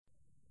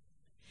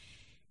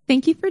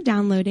Thank you for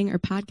downloading or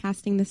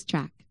podcasting this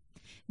track.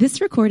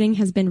 This recording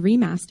has been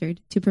remastered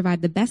to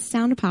provide the best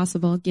sound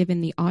possible given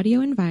the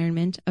audio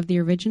environment of the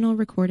original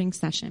recording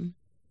session.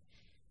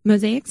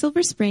 Mosaic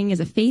Silver Spring is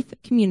a faith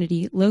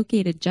community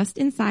located just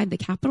inside the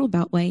Capitol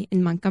Beltway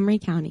in Montgomery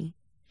County.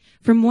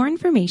 For more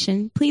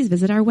information, please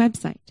visit our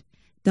website,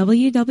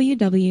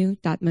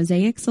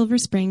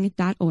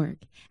 www.mosaicsilverspring.org,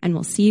 and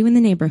we'll see you in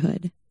the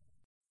neighborhood.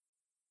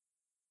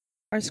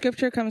 Our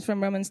scripture comes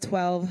from Romans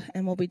 12,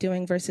 and we'll be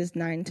doing verses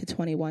 9 to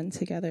 21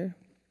 together.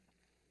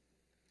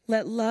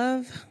 Let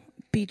love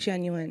be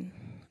genuine.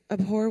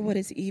 Abhor what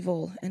is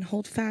evil, and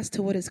hold fast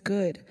to what is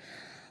good.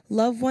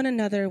 Love one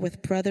another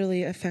with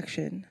brotherly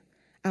affection.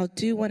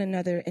 Outdo one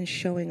another in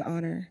showing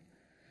honor.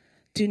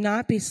 Do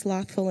not be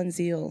slothful in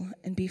zeal,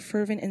 and be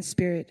fervent in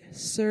spirit.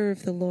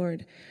 Serve the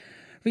Lord.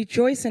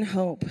 Rejoice in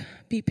hope.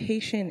 Be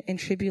patient in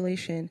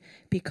tribulation.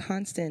 Be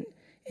constant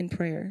in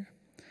prayer.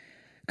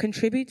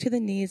 Contribute to the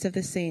needs of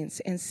the saints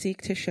and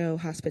seek to show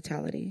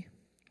hospitality.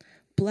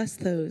 Bless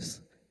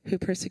those who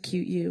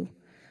persecute you.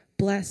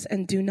 Bless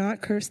and do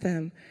not curse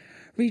them.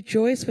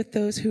 Rejoice with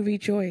those who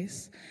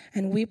rejoice,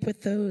 and weep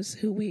with those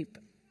who weep.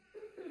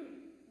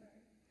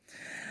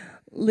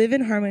 Live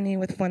in harmony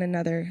with one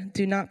another.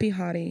 Do not be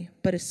haughty,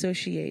 but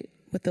associate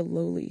with the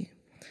lowly.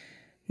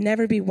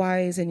 Never be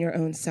wise in your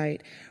own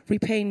sight.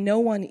 Repay no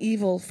one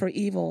evil for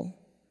evil,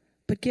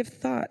 but give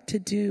thought to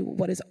do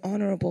what is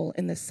honorable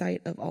in the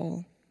sight of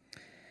all.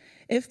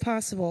 If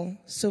possible,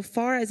 so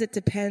far as it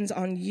depends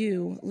on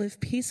you, live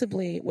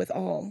peaceably with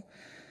all.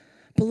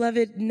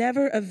 Beloved,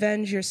 never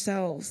avenge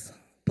yourselves,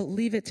 but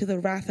leave it to the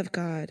wrath of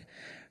God.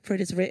 For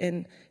it is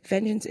written,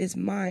 vengeance is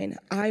mine,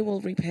 I will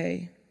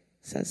repay,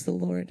 says the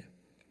Lord.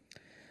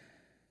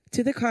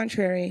 To the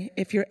contrary,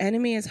 if your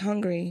enemy is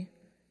hungry,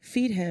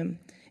 feed him.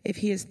 If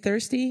he is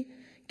thirsty,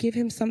 give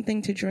him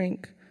something to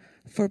drink.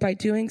 For by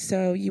doing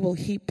so, you will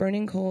heap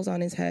burning coals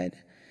on his head.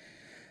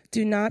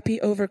 Do not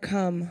be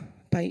overcome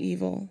by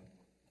evil,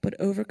 but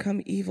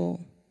overcome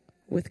evil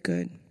with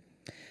good.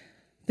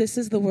 This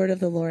is the word of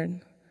the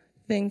Lord.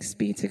 Thanks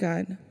be to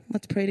God.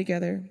 Let's pray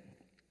together.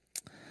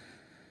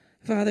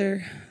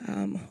 Father,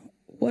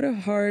 what a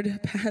hard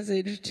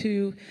passage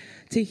to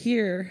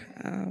hear,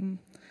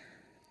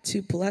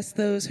 to bless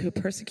those who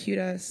persecute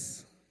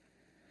us,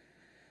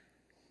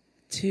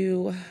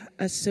 to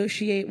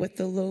associate with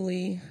the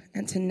lowly,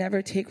 and to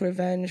never take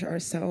revenge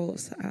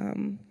ourselves.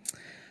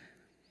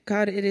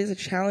 God, it is a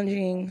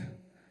challenging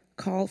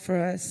call for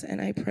us, and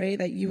I pray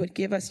that you would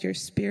give us your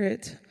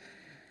spirit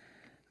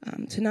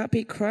to not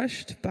be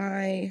crushed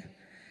by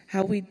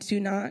how we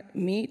do not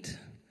meet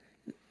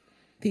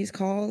these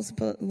calls,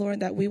 but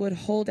Lord, that we would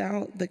hold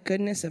out the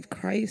goodness of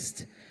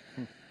Christ,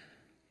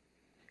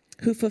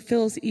 who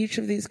fulfills each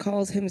of these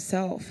calls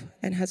himself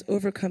and has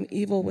overcome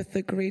evil with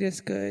the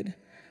greatest good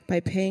by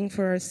paying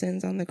for our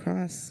sins on the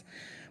cross.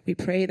 We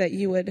pray that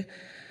you would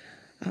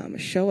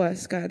show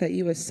us, God, that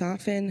you would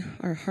soften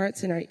our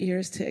hearts and our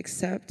ears to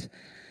accept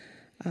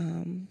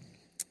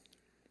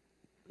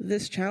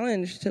this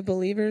challenge to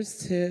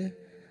believers to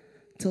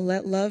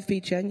let love be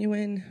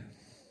genuine,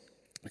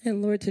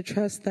 and Lord, to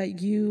trust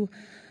that you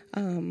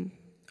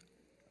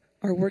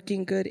are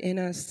working good in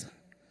us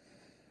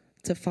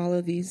to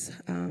follow these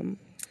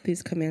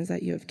commands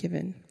that you have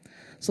given.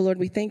 So Lord,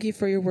 we thank you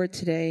for your word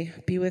today.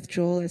 Be with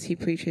Joel as he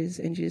preaches.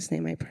 In Jesus'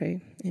 name I pray.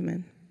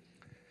 Amen.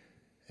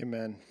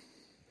 Amen.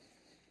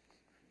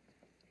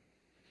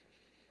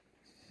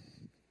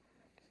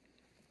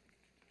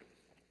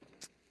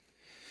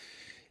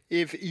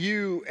 If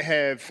you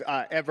have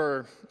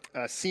ever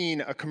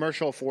seen a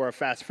commercial for a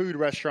fast food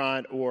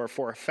restaurant or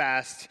for a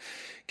fast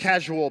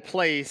casual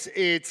place,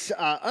 it's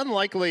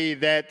unlikely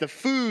that the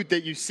food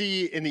that you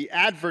see in the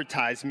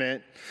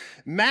advertisement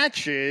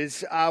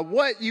matches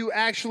what you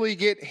actually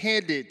get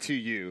handed to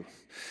you.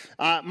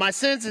 My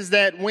sense is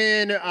that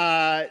when,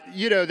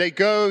 they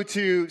go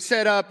to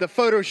set up the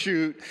photo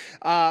shoot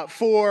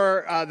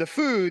for the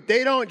food,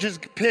 they don't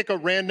just pick a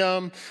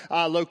random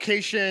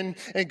location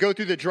and go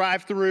through the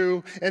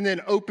drive-through and then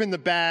open the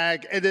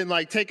bag and then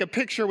take a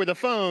picture with a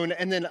phone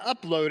and then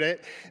upload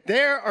it.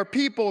 There are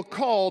people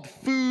called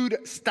food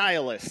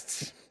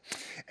stylists.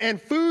 And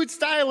food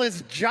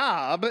stylists'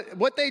 job,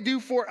 what they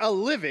do for a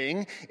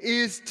living,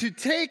 is to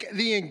take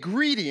the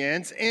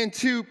ingredients and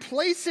to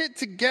place it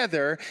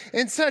together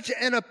in such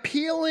an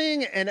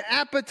appealing and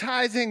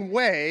appetizing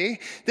way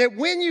that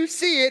when you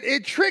see it,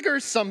 it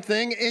triggers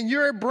something in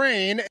your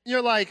brain. And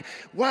you're like,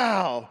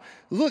 wow,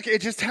 look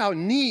at just how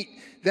neat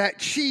that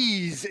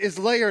cheese is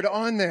layered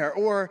on there,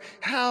 or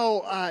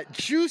how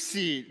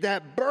juicy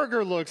that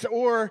burger looks,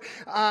 or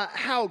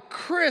how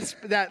crisp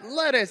that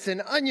lettuce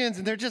and onions,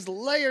 and they're just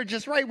layered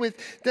just right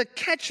with the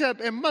ketchup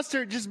and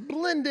mustard just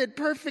blended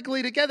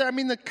perfectly together. I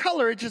mean, the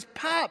color, it just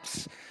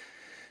pops.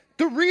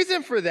 The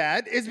reason for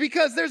that is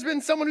because there's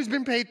been someone who's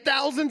been paid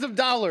thousands of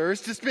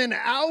dollars to spend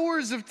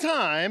hours of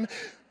time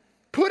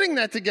putting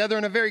that together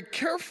in a very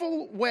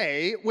careful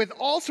way with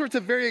all sorts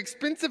of very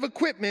expensive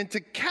equipment to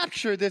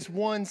capture this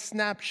one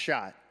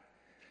snapshot.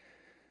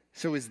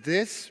 So is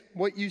this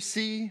what you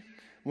see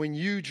when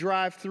you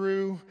drive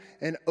through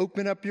and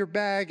open up your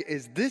bag,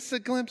 is this a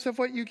glimpse of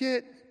what you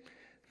get?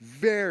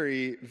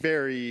 Very,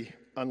 very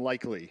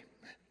unlikely.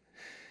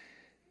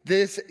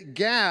 This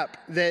gap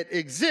that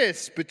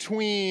exists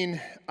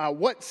between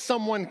what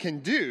someone can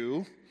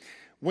do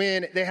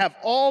when they have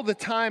all the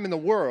time in the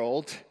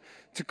world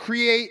to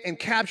create and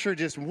capture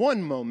just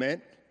one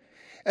moment,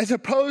 as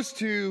opposed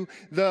to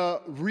the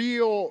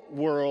real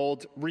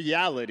world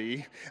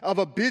reality of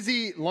a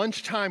busy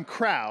lunchtime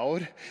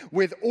crowd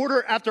with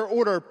order after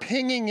order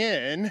pinging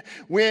in,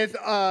 with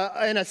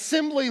an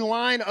assembly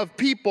line of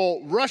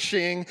people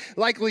rushing,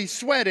 likely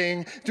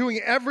sweating, doing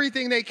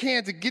everything they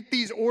can to get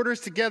these orders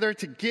together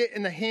to get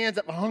in the hands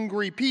of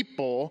hungry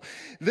people.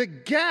 The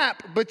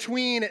gap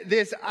between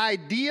this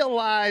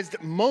idealized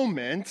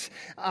moment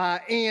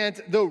and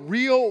the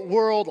real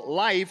world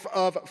life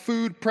of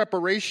food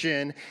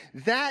preparation,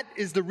 that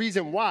is the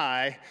reason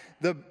why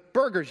the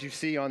burgers you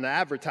see on the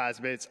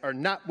advertisements are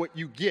not what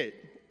you get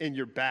in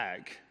your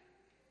bag.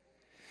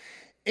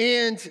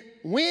 And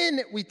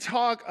when we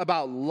talk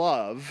about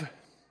love,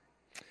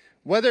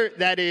 whether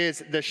that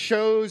is the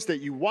shows that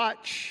you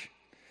watch,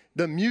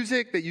 the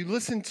music that you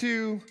listen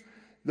to,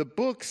 the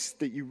books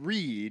that you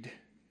read,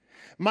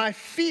 my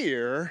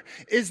fear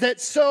is that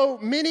so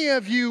many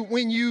of you,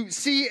 when you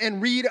see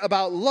and read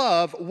about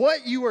love,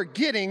 what you are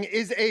getting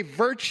is a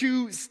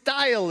virtue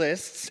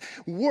stylist's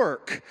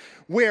work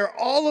where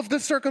all of the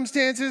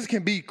circumstances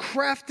can be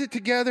crafted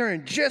together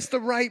in just the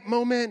right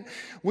moment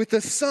with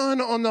the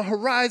sun on the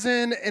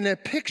horizon and a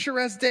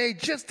picturesque day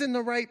just in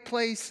the right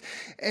place,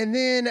 and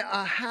then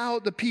how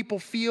the people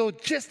feel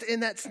just in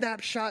that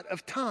snapshot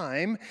of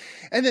time.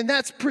 And then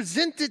that's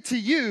presented to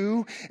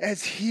you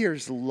as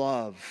here's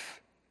love.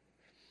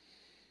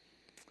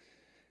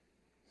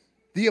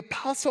 The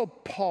Apostle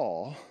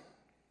Paul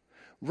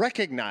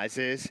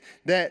recognizes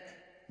that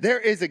there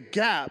is a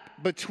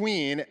gap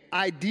between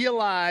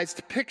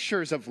idealized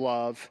pictures of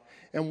love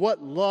and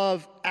what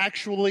love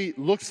actually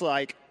looks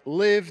like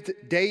lived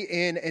day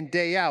in and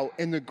day out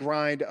in the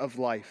grind of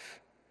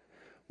life.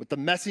 With the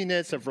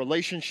messiness of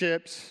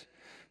relationships,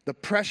 the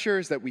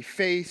pressures that we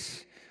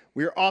face,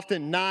 we are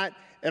often not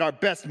at our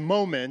best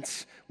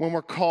moments when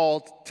we're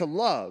called to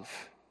love.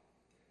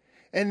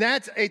 And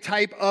that's a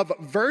type of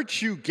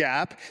virtue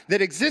gap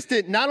that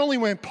existed not only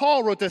when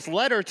Paul wrote this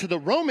letter to the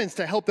Romans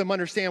to help them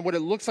understand what it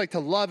looks like to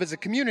love as a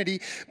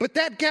community, but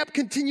that gap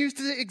continues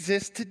to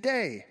exist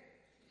today.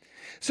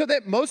 So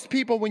that most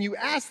people, when you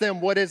ask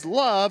them what is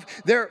love,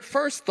 their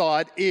first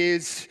thought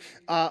is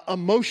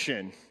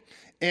emotion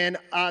and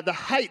the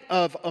height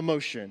of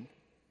emotion.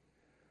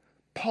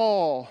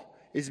 Paul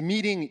is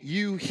meeting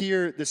you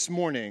here this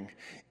morning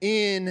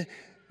in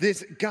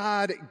this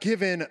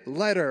God-given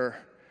letter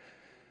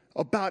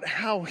about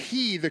how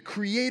he, the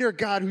creator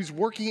God who's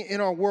working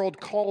in our world,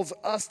 calls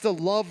us to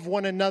love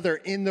one another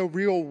in the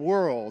real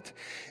world.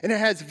 And it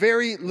has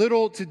very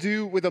little to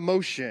do with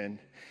emotion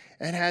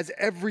and has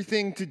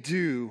everything to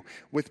do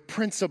with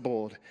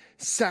principled,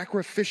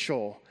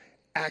 sacrificial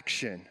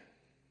action.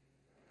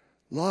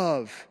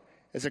 Love,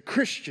 as a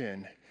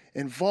Christian,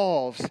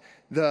 involves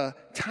the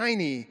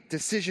tiny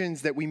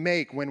decisions that we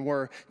make when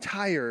we're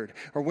tired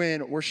or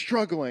when we're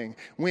struggling,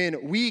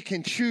 when we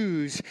can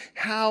choose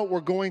how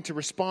we're going to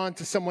respond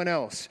to someone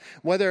else,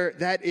 whether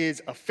that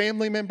is a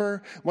family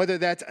member, whether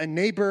that's a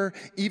neighbor,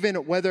 even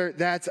whether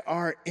that's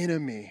our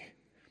enemy.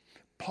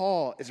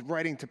 Paul is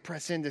writing to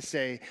press in to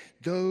say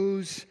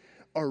those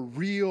are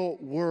real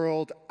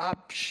world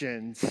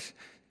options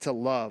to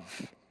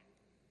love.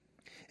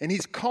 And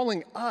he's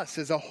calling us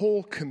as a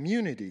whole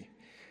community,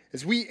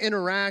 as we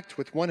interact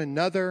with one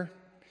another,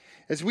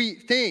 as we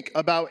think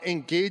about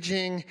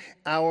engaging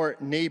our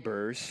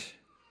neighbors,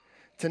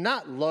 to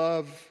not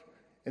love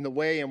in the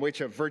way in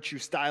which a virtue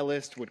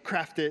stylist would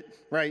craft it,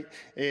 right?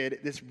 In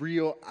this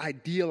real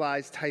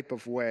idealized type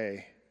of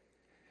way,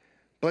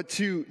 but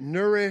to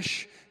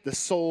nourish the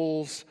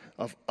souls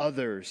of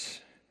others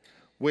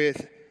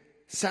with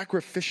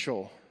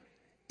sacrificial,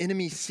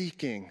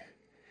 enemy-seeking,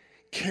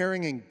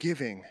 caring and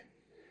giving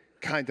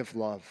kind of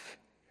love.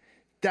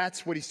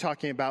 That's what he's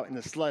talking about in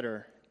this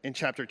letter in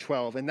chapter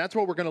 12. And that's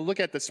what we're going to look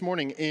at this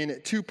morning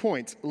in 2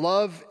 points: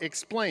 love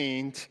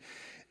explained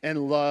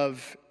and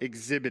love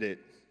exhibited.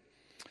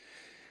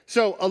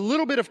 So a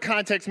little bit of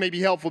context may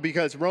be helpful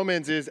because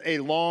Romans is a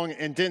long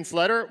and dense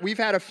letter. We've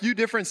had a few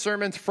different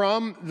sermons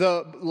from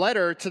the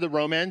letter to the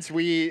Romans.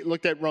 We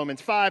looked at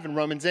Romans 5 and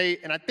Romans 8,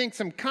 and I think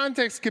some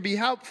context could be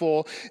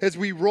helpful as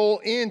we roll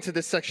into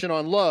this section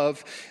on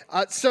love.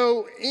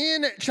 So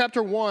in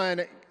chapter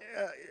 1,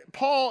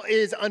 Paul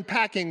is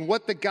unpacking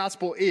what the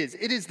gospel is.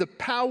 It is the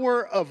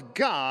power of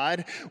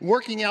God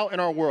working out in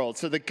our world.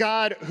 So the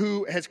God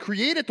who has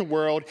created the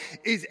world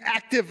is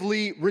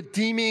actively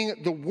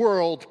redeeming the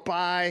world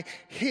by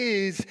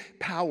his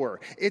power.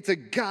 It's a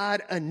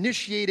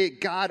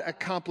God-initiated,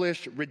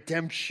 God-accomplished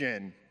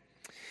redemption.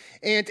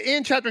 And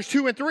in chapters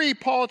 2 and 3,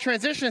 Paul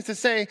transitions to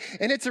say,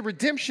 and it's a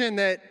redemption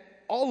that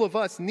all of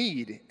us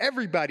need,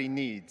 everybody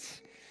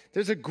needs.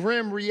 There's a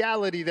grim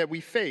reality that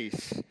we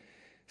face.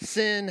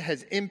 Sin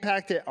has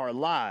impacted our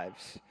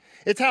lives.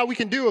 It's how we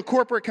can do a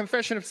corporate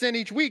confession of sin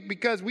each week,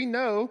 because we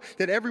know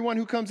that everyone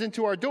who comes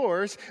into our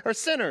doors are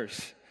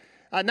sinners.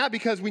 Not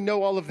because we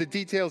know all of the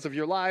details of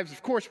your lives,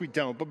 of course we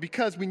don't, but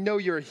because we know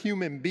you're a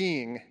human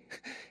being.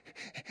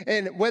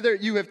 And whether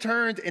you have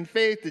turned in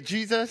faith to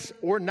Jesus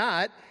or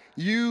not,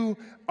 you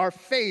are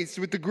faced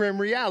with the grim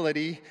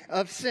reality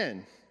of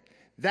sin.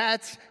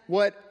 That's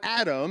what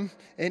Adam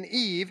and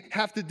Eve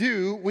have to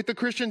do with the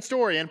Christian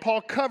story, and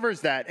Paul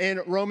covers that in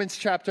Romans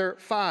chapter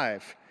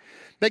 5.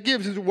 That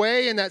gives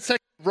way in that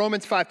section of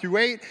Romans 5 through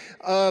 8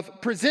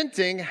 of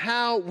presenting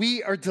how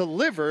we are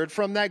delivered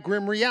from that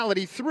grim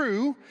reality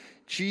through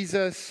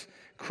Jesus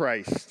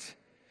Christ.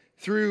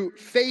 Through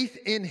faith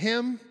in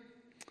him,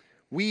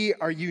 we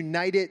are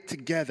united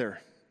together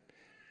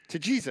to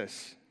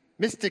Jesus.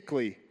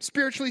 Mystically,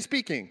 spiritually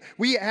speaking,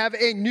 we have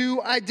a new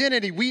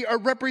identity. We are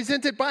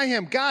represented by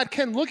him. God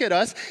can look at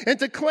us and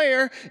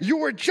declare,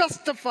 you are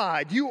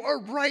justified. You are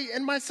right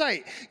in my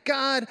sight.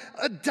 God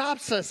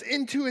adopts us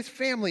into his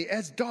family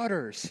as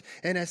daughters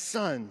and as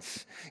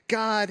sons.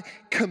 God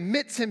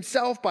commits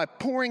himself by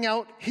pouring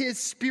out his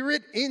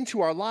spirit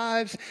into our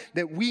lives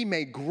that we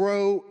may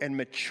grow and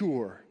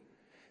mature.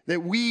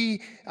 That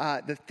we,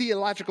 the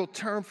theological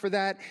term for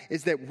that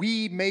is that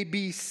we may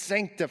be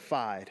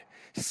sanctified,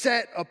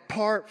 set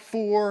apart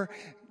for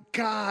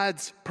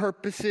God's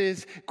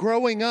purposes,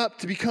 growing up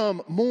to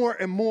become more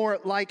and more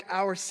like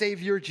our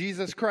Savior,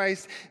 Jesus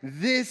Christ.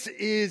 This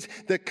is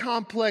the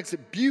complex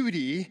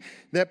beauty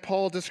that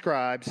Paul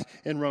describes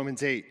in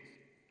Romans 8.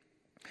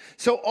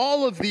 So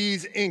all of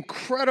these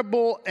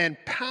incredible and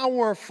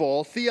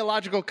powerful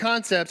theological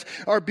concepts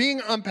are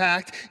being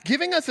unpacked,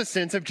 giving us a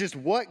sense of just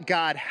what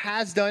God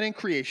has done in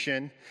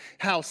creation,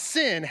 how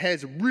sin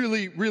has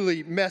really,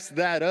 really messed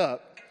that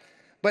up,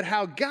 but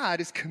how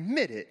God is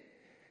committed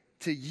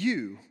to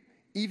you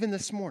even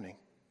this morning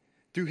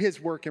through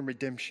his work in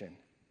redemption.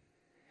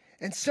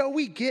 And so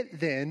we get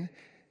then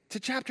to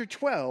chapter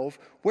 12,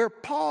 where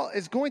Paul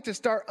is going to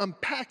start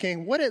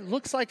unpacking what it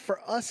looks like for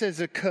us as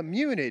a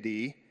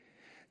community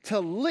to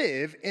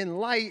live in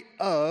light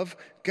of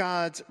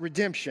God's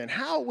redemption.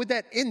 How would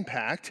that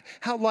impact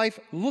how life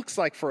looks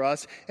like for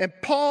us? And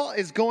Paul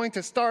is going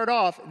to start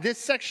off this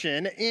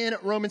section in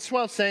Romans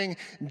 12 saying,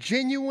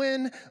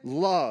 genuine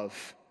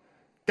love.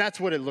 That's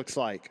what it looks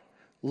like.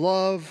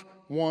 Love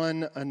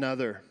one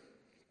another.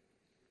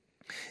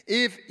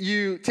 If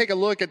you take a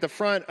look at the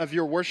front of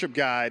your worship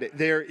guide,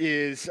 there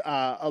is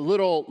a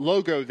little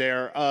logo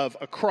there of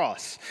a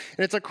cross.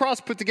 And it's a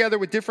cross put together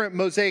with different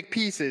mosaic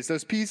pieces.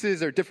 Those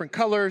pieces are different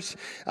colors,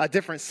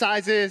 different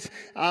sizes,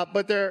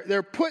 but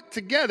they're put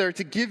together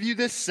to give you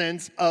this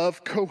sense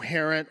of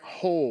coherent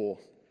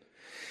whole.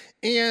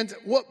 And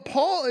what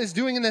Paul is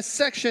doing in this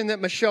section that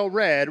Michelle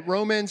read,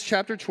 Romans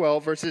chapter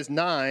 12, verses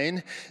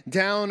 9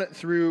 down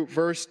through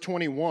verse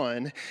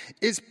 21,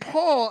 is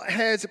Paul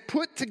has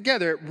put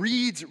together, it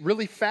reads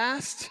really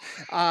fast,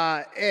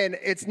 and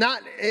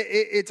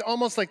it's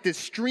almost like this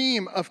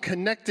stream of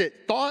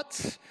connected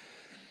thoughts.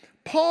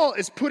 Paul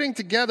is putting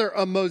together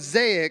a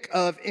mosaic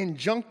of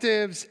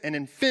injunctives and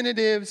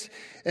infinitives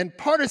and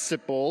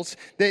participles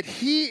that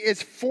he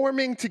is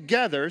forming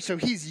together. So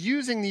he's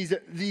using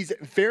these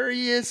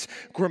various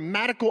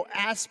grammatical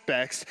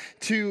aspects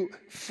to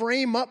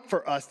frame up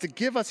for us, to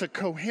give us a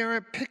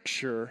coherent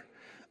picture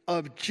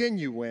of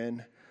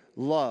genuine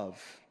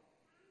love.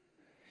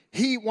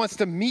 He wants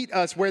to meet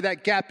us where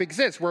that gap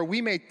exists, where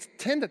we may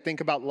tend to think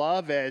about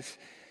love as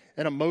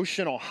an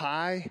emotional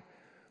high,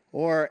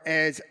 or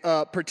as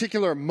a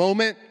particular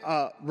moment,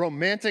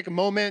 romantic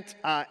moment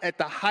at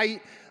the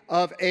height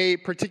of a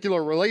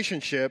particular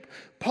relationship.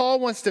 Paul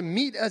wants to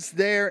meet us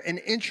there and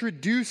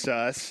introduce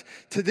us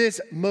to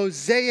this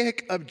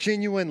mosaic of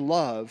genuine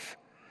love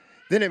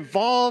that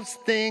involves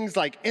things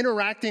like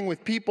interacting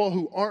with people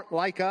who aren't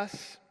like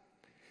us,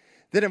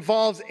 that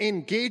involves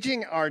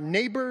engaging our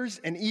neighbors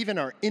and even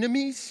our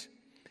enemies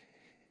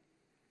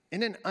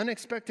in an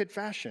unexpected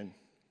fashion,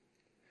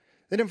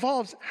 that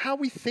involves how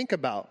we think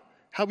about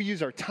how we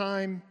use our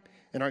time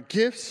and our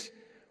gifts,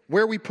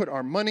 where we put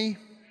our money,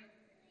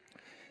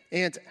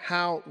 and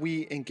how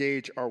we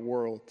engage our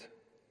world.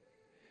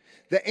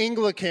 The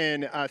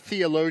Anglican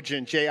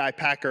theologian J.I.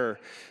 Packer,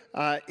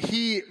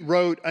 he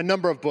wrote a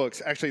number of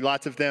books, actually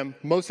lots of them.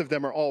 Most of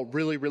them are all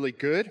really, really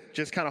good,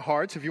 just kind of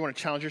hard. So if you want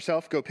to challenge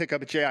yourself, go pick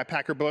up a J.I.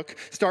 Packer book.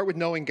 Start with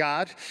Knowing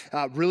God.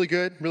 Really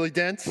good, really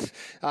dense.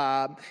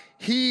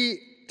 He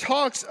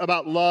talks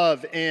about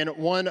love in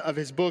one of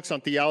his books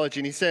on theology,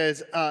 and he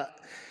says,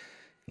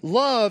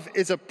 love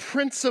is a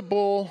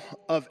principle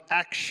of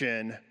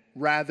action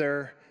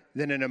rather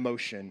than an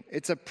emotion.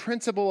 It's a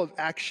principle of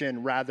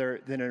action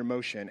rather than an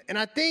emotion. And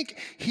I think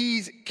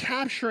he's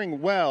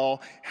capturing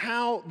well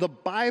how the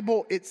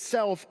Bible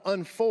itself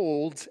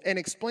unfolds and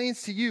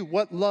explains to you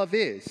what love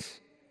is.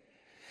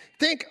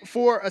 Think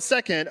for a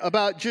second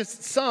about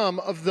just some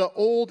of the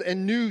Old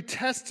and New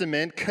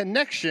Testament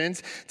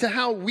connections to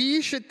how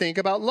we should think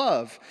about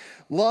love.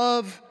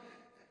 Love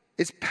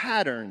is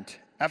patterned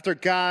after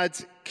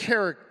God's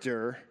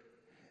character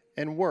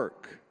and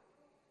work.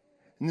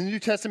 In the New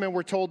Testament,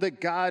 we're told that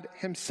God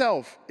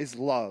himself is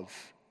love.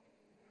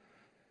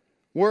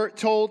 We're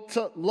told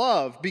to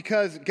love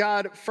because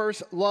God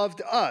first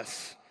loved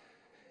us.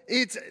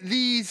 It's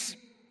these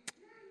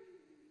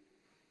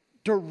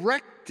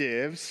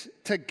directives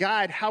to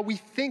guide how we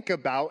think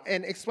about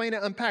and explain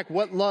and unpack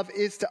what love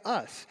is to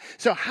us.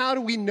 So how do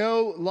we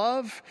know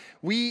love?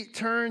 We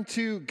turn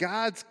to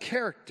God's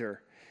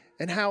character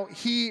and how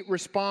he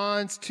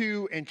responds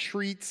to and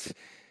treats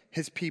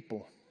his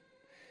people.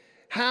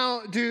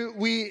 How do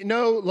we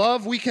know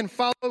love? We can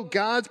follow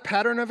God's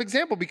pattern of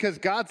example because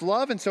God's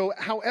love, and so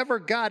however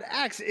God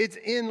acts, it's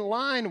in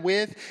line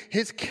with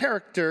his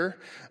character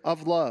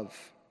of love.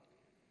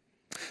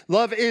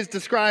 Love is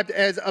described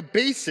as a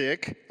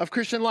basic of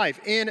Christian life.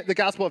 In the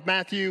Gospel of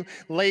Matthew,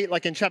 late,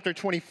 like in chapter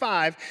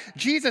 25,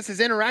 Jesus is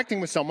interacting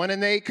with someone,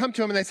 and they come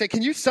to him and they say,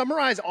 "Can you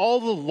summarize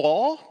all the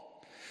law?"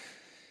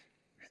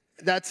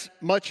 That's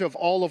much of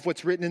all of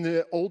what's written in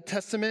the Old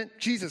Testament.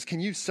 Jesus,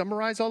 can you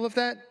summarize all of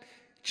that?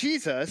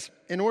 Jesus,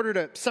 in order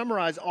to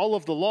summarize all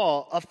of the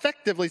law,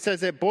 effectively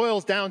says it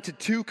boils down to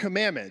two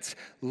commandments.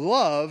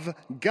 Love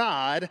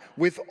God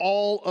with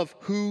all of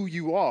who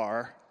you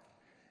are,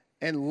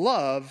 and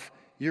love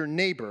your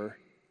neighbor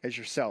as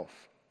yourself.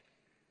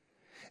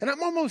 And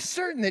I'm almost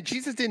certain that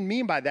Jesus didn't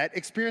mean by that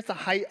experience the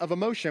height of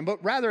emotion,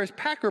 but rather, as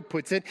Packer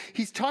puts it,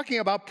 he's talking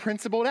about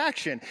principled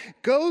action.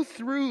 Go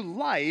through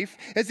life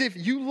as if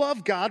you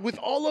love God with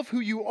all of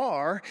who you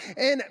are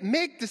and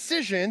make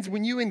decisions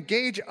when you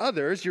engage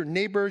others, your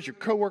neighbors, your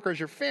coworkers,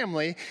 your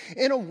family,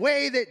 in a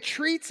way that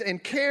treats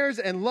and cares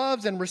and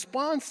loves and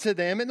responds to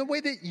them in the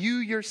way that you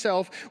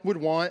yourself would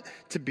want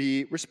to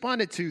be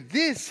responded to.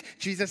 This,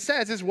 Jesus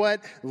says, is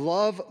what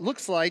love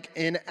looks like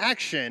in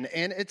action,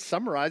 and it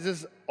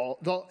summarizes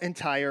the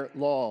entire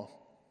law.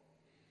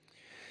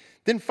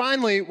 Then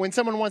finally, when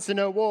someone wants to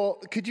know,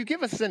 well, could you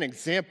give us an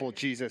example,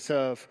 Jesus,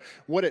 of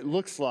what it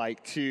looks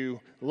like to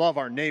love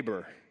our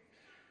neighbor?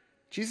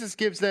 Jesus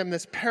gives them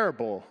this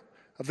parable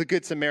of the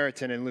Good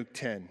Samaritan in Luke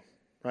 10,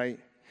 right?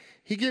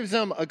 He gives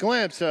them a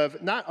glimpse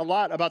of not a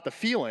lot about the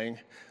feeling,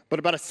 but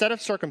about a set of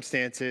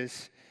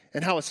circumstances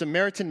and how a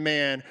Samaritan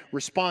man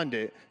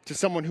responded to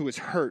someone who was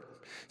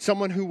hurt,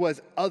 someone who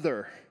was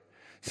other,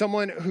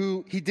 someone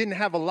who he didn't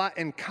have a lot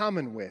in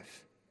common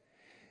with.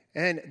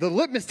 And the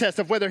litmus test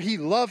of whether he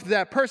loved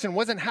that person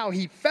wasn't how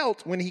he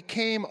felt when he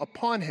came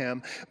upon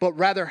him, but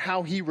rather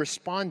how he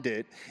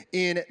responded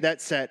in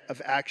that set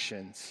of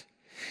actions.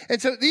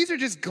 And so these are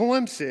just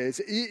glimpses.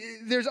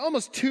 There's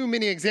almost too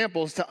many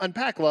examples to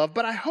unpack love,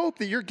 but I hope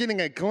that you're getting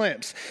a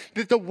glimpse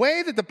that the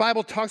way that the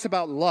Bible talks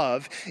about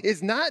love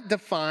is not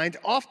defined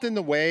often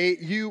the way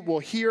you will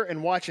hear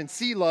and watch and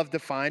see love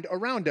defined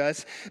around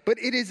us, but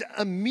it is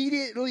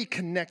immediately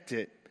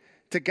connected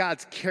to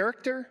God's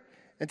character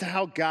and to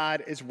how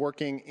God is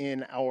working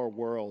in our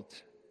world.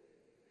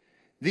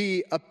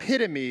 The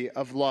epitome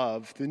of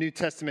love, the New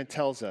Testament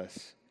tells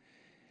us,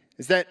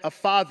 is that a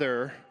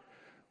father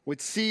would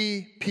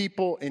see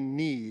people in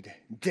need,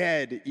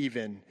 dead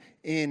even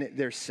in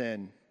their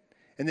sin,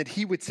 and that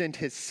he would send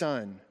his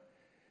son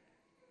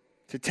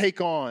to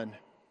take on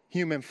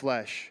human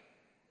flesh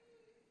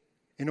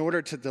in order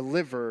to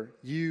deliver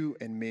you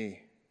and me.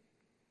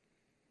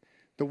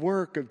 The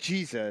work of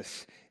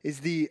Jesus is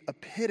the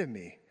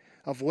epitome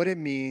of what it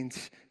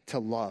means to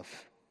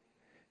love.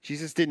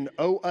 Jesus didn't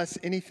owe us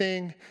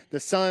anything. The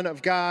Son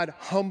of God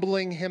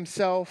humbling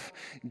himself,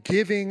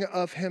 giving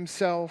of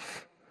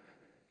himself,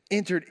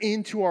 entered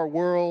into our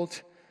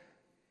world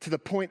to the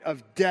point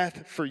of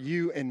death for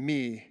you and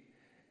me,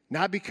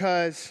 not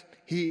because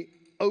he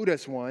owed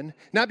us one,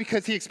 not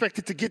because he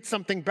expected to get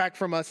something back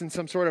from us in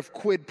some sort of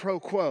quid pro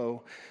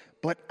quo,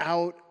 but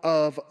out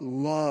of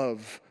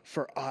love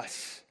for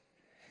us.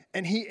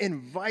 And he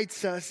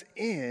invites us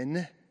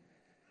in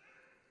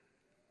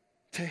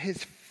to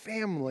his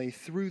family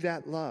through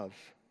that love.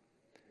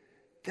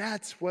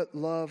 That's what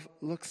love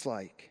looks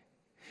like.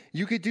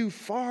 You could do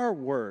far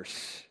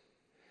worse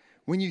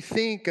when you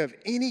think of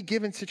any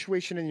given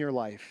situation in your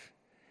life.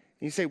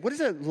 And you say, what does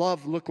that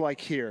love look like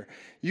here?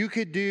 You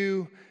could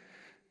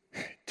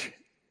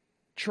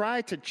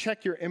try to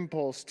check your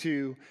impulse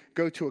to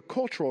go to a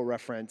cultural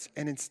reference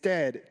and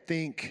instead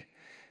think,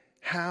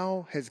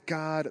 how has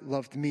God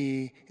loved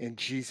me in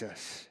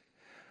Jesus?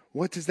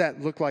 What does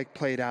that look like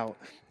played out?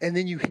 And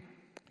then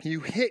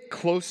you hit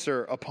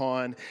closer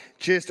upon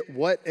just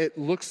what it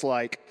looks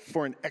like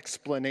for an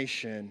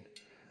explanation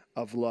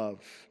of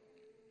love.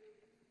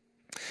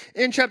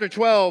 In chapter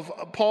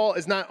 12, Paul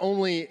is not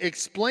only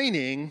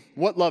explaining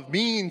what love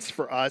means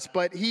for us,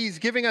 but he's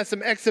giving us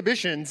some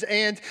exhibitions.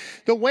 And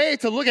the way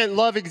to look at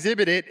love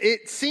exhibited,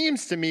 it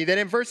seems to me that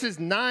in verses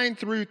 9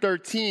 through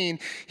 13,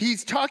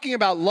 he's talking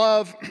about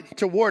love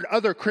toward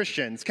other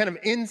Christians, kind of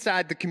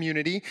inside the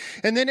community.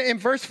 And then in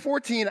verse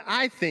 14,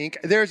 I think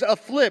there's a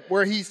flip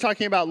where he's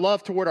talking about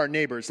love toward our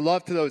neighbors,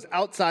 love to those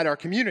outside our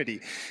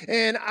community.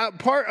 And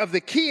part of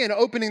the key in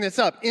opening this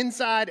up,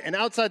 inside and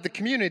outside the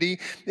community,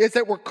 is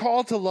that we're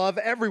called to love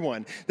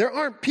everyone. There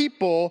aren't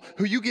people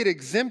who you get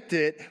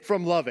exempted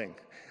from loving.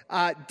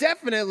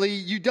 definitely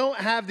you don't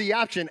have the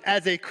option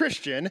as a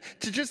Christian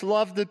to just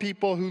love the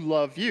people who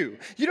love you.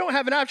 You don't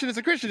have an option as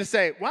a Christian to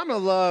say, well, I'm going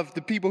to love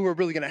the people who are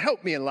really going to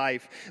help me in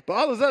life, but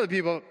all those other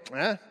people,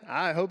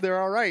 I hope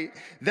they're all right.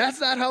 That's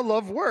not how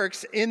love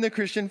works in the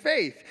Christian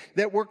faith,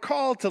 that we're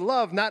called to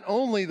love not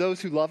only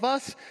those who love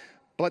us,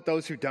 but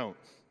those who don't.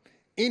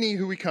 Any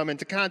who we come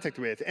into contact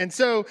with. And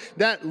so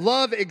that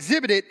love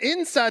exhibited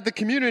inside the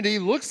community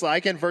looks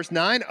like, in verse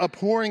 9,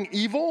 abhorring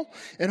evil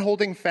and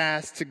holding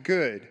fast to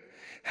good.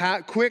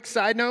 Quick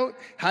side note,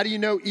 how do you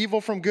know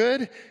evil from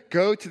good?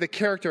 Go to the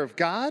character of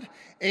God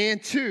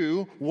and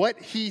to what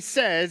he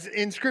says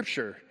in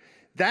Scripture.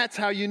 That's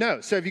how you know.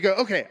 So if you go,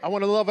 okay, I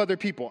want to love other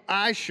people,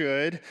 I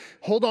should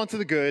hold on to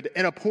the good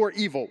and abhor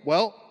evil.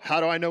 Well,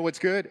 how do I know what's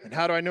good and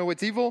how do I know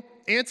what's evil?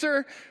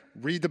 Answer,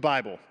 read the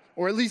Bible,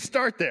 or at least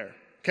start there.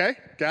 Okay,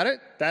 got it?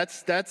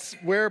 That's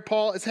where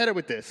Paul is headed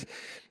with this.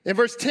 In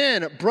verse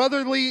 10,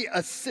 brotherly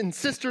and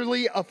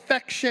sisterly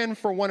affection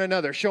for one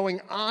another,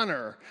 showing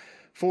honor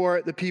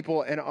for the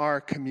people in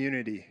our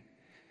community,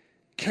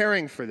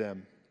 caring for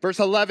them. Verse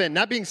 11,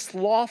 not being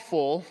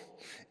slothful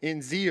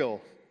in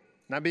zeal,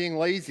 not being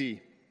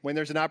lazy when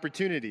there's an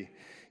opportunity.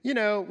 You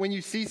know, when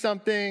you see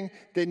something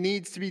that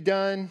needs to be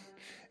done,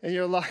 and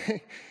you're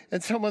like,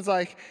 and someone's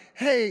like,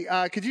 hey,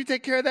 could you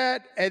take care of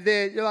that? And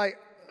then you're like,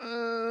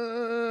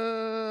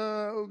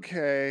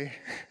 okay.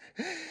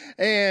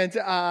 And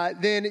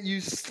then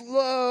you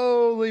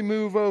slowly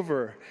move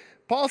over.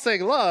 Paul's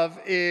saying love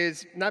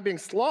is not being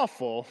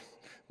slothful,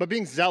 but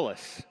being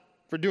zealous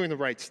for doing the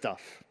right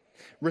stuff,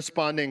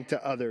 responding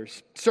to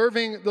others,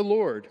 serving the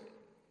Lord.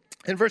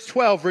 In verse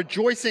 12,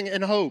 rejoicing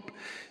in hope,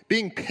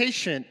 being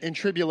patient in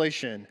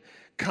tribulation,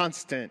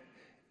 constant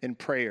in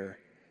prayer.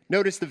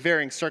 Notice the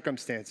varying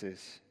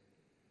circumstances.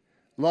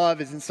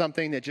 Love isn't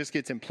something that just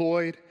gets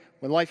employed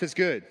when life is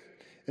good.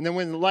 And then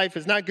when life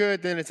is not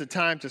good, then it's a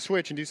time to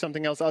switch and do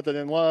something else other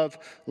than love.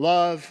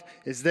 Love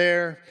is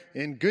there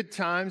in good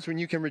times when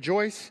you can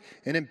rejoice,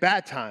 and in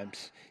bad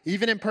times,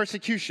 even in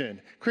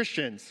persecution.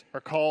 Christians are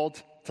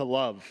called to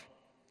love,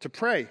 to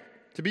pray,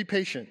 to be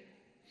patient.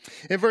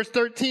 In verse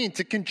 13,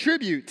 to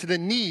contribute to the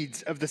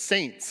needs of the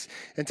saints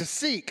and to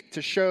seek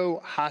to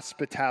show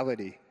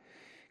hospitality.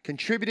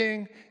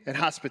 Contributing and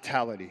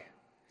hospitality.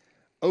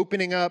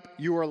 Opening up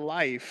your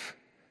life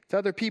to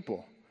other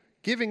people.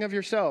 Giving of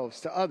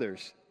yourselves to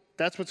others.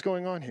 That's what's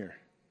going on here.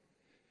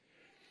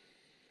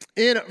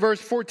 In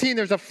verse 14,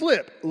 there's a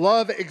flip.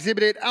 Love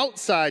exhibited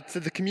outside to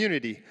the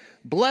community.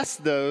 Bless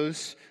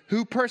those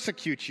who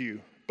persecute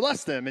you.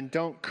 Bless them and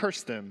don't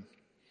curse them.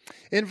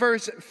 In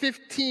verse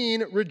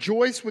 15,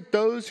 rejoice with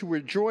those who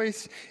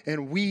rejoice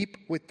and weep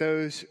with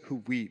those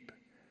who weep.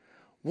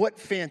 What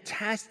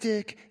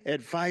fantastic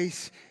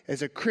advice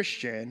as a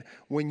Christian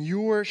when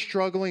you're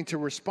struggling to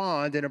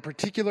respond in a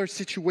particular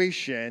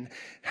situation.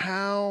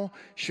 How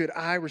should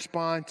I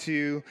respond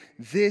to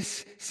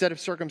this set of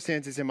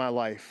circumstances in my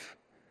life?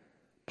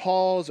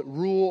 Paul's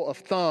rule of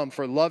thumb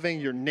for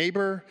loving your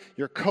neighbor,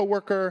 your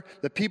coworker,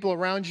 the people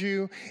around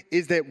you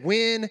is that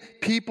when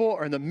people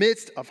are in the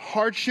midst of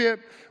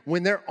hardship,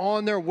 when they're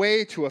on their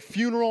way to a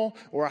funeral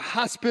or a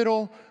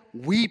hospital,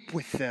 weep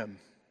with them.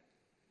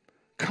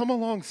 Come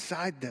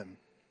alongside them.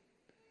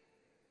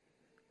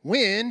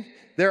 When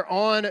they're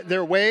on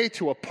their way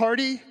to a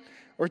party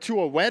or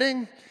to a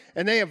wedding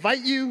and they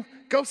invite you,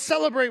 go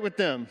celebrate with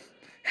them.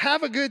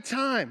 Have a good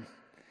time.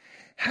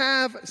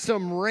 Have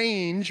some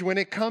range when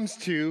it comes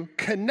to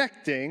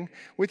connecting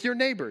with your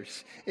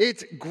neighbors.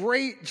 It's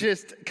great,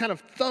 just kind of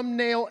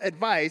thumbnail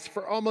advice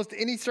for almost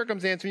any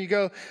circumstance when you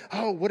go,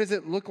 oh, what does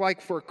it look like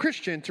for a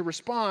Christian to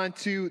respond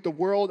to the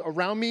world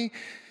around me?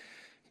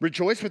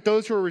 Rejoice with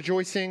those who are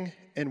rejoicing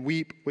and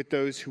weep with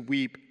those who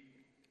weep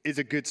is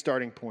a good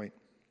starting point.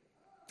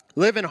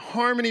 Live in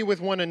harmony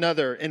with one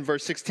another in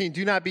verse 16.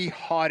 Do not be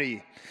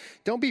haughty.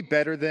 Don't be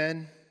better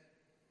than.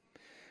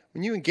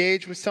 When you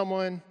engage with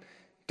someone,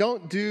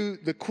 don't do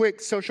the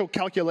quick social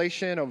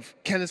calculation of,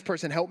 can this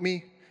person help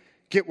me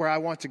get where I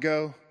want to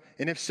go?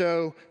 And if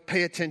so,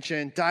 pay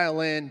attention,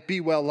 dial in, be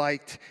well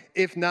liked.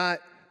 If not,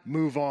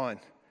 move on.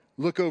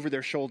 Look over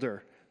their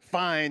shoulder.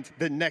 Find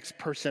the next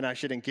person I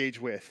should engage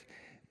with.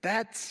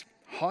 That's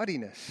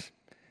haughtiness.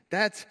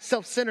 That's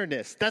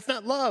self-centeredness. That's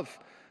not love.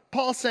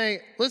 Paul's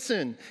saying,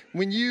 listen,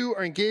 when you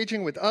are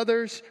engaging with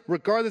others,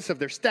 regardless of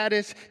their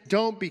status,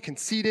 don't be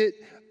conceited.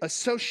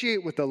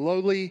 Associate with the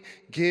lowly.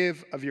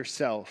 Give of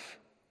yourself.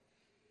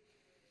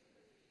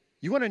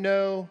 You want to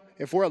know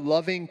if we're a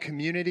loving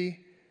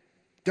community?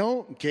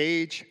 Don't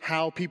gauge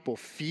how people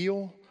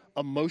feel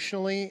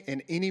emotionally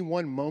in any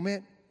one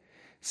moment.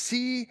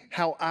 See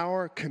how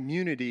our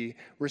community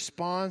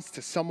responds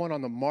to someone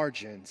on the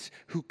margins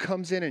who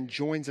comes in and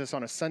joins us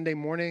on a Sunday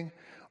morning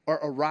or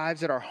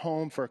arrives at our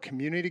home for a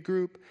community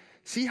group.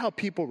 See how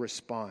people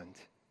respond.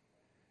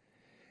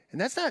 And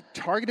that's not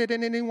targeted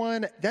at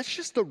anyone. That's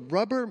just the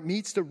rubber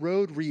meets the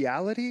road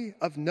reality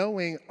of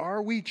knowing,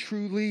 are we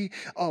truly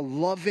a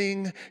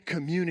loving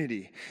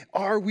community?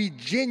 Are we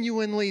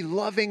genuinely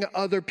loving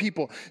other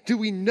people? Do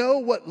we know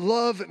what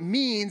love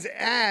means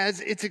as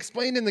it's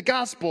explained in the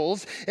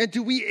Gospels? And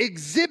do we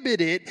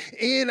exhibit it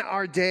in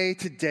our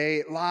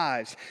day-to-day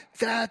lives?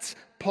 That's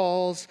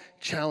Paul's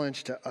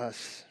challenge to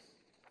us.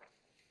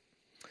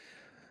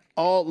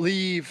 I'll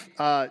leave,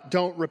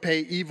 don't repay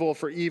evil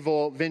for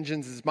evil,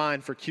 vengeance is mine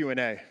for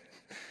Q&A.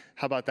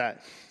 How about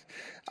that?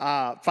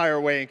 Fire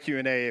away in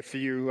Q&A if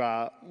you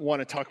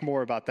want to talk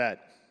more about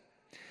that.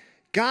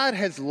 God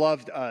has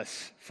loved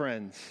us,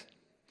 friends,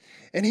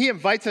 and he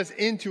invites us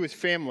into his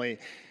family.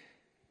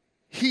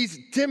 He's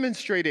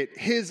demonstrated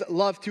his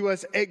love to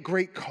us at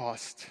great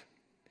cost.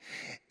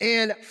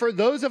 And for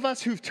those of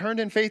us who've turned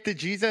in faith to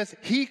Jesus,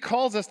 he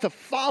calls us to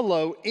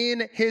follow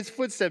in his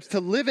footsteps, to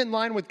live in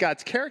line with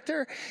God's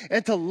character,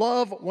 and to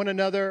love one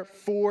another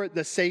for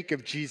the sake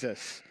of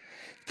Jesus.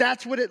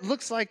 That's what it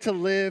looks like to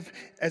live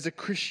as a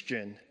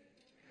Christian.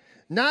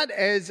 Not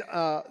as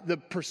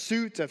the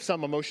pursuit of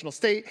some emotional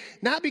state,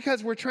 not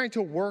because we're trying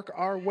to work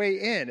our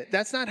way in.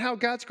 That's not how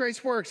God's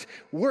grace works.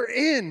 We're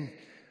in,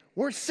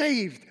 we're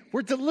saved,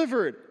 we're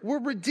delivered,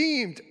 we're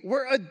redeemed,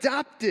 we're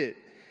adopted.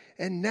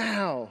 And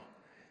now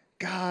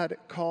God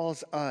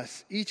calls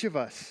us, each of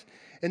us,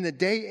 in the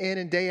day in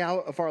and day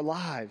out of our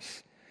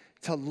lives,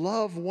 to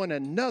love one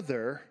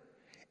another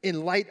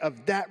in light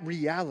of that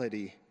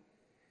reality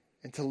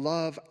and to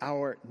love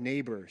our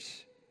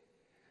neighbors.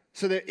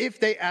 So that if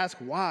they ask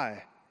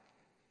why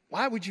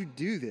would you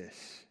do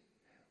this?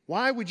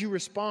 Why would you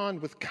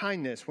respond with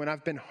kindness when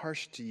I've been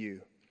harsh to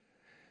you?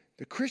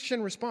 The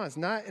Christian response,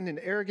 not in an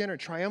arrogant or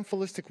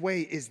triumphalistic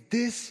way, is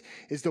this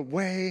is the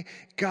way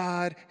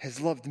God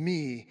has loved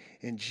me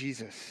in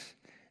Jesus.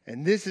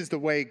 And this is the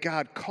way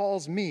God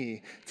calls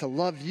me to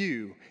love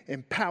you,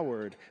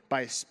 empowered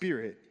by his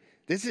Spirit.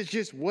 This is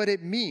just what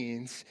it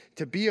means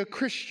to be a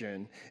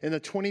Christian in the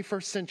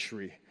 21st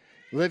century,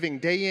 living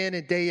day in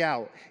and day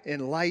out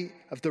in light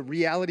of the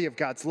reality of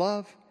God's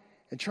love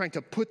and trying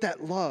to put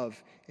that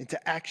love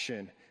into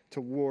action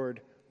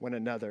toward one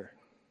another.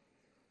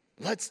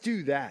 Let's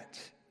do that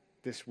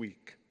this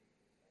week.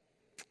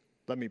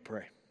 Let me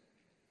pray.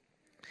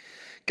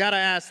 God, I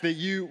ask that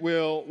you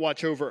will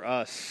watch over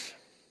us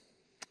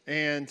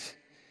and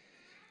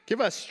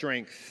give us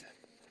strength.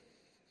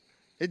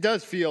 It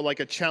does feel like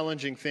a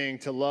challenging thing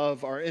to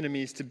love our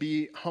enemies, to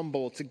be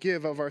humble, to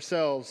give of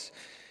ourselves.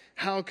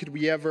 How could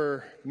we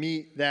ever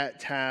meet that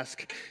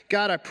task?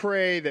 God, I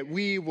pray that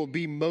we will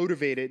be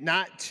motivated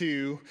not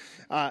to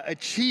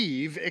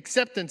achieve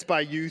acceptance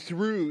by you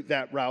through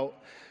that route,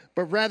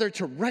 but rather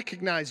to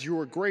recognize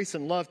your grace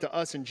and love to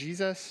us in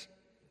Jesus,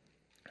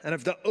 and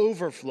of the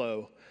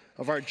overflow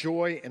of our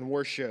joy and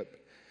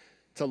worship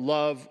to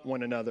love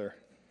one another.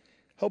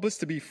 Help us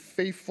to be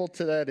faithful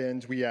to that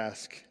end, we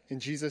ask.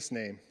 In Jesus'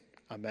 name,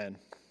 amen.